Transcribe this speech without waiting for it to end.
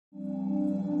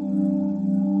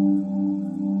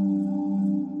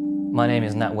My name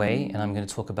is Nat Wei, and I'm going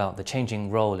to talk about the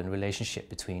changing role and relationship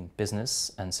between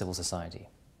business and civil society.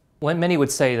 When many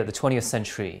would say that the 20th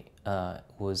century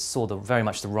saw very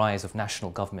much the rise of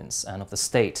national governments and of the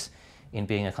state in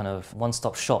being a kind of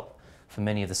one-stop shop for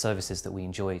many of the services that we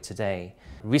enjoy today.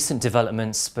 Recent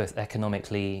developments, both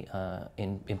economically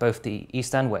in both the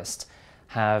East and West,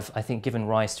 have, I think, given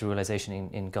rise to realization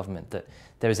in government that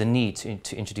there is a need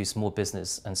to introduce more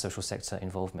business and social sector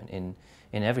involvement in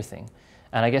everything.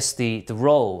 And I guess the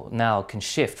role now can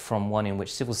shift from one in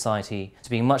which civil society to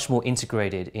being much more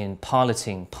integrated in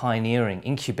piloting, pioneering,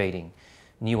 incubating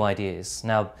new ideas.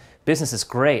 Now, business is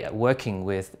great at working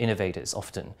with innovators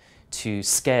often to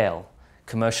scale,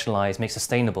 commercialize, make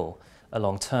sustainable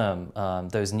long term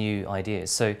those new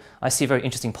ideas. So I see a very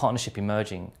interesting partnership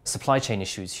emerging. Supply chain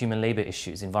issues, human labor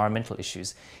issues, environmental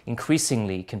issues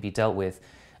increasingly can be dealt with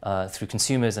through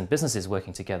consumers and businesses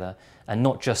working together, and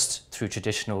not just through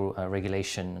traditional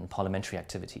regulation and parliamentary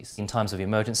activities. In times of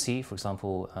emergency, for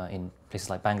example, in places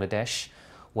like Bangladesh,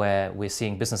 where we're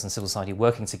seeing business and civil society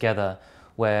working together,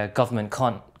 where government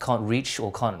can't reach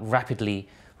or can't rapidly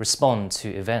respond to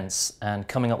events, and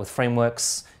coming up with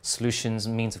frameworks, solutions,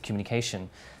 means of communication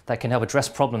that can help address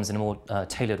problems in a more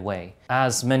tailored way.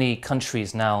 As many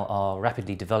countries now are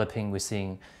rapidly developing, we're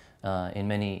seeing in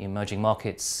many emerging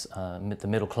markets, the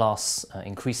middle class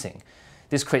increasing.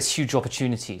 This creates huge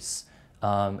opportunities,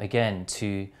 again,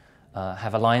 to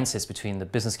have alliances between the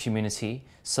business community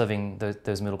serving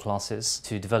those middle classes,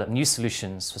 to develop new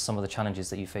solutions for some of the challenges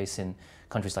that you face in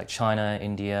countries like China,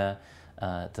 India,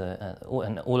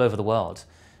 and all over the world.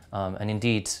 And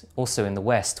indeed, also in the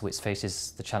West, which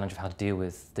faces the challenge of how to deal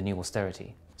with the new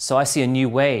austerity. So I see a new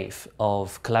wave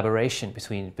of collaboration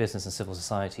between business and civil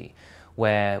society,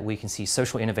 where we can see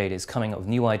social innovators coming up with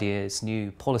new ideas,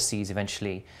 new policies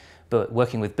eventually, but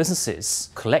working with businesses,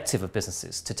 collective of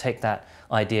businesses, to take that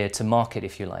idea to market,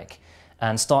 if you like,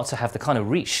 and start to have the kind of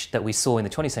reach that we saw in the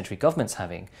 20th century governments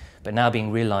having, but now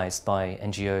being realized by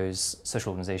NGOs,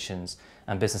 social organizations,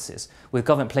 and businesses, with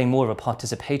government playing more of a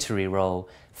participatory role,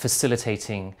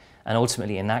 facilitating and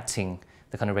ultimately enacting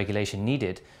the kind of regulation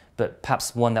needed, but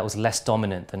perhaps one that was less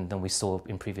dominant than we saw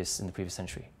in the previous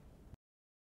century.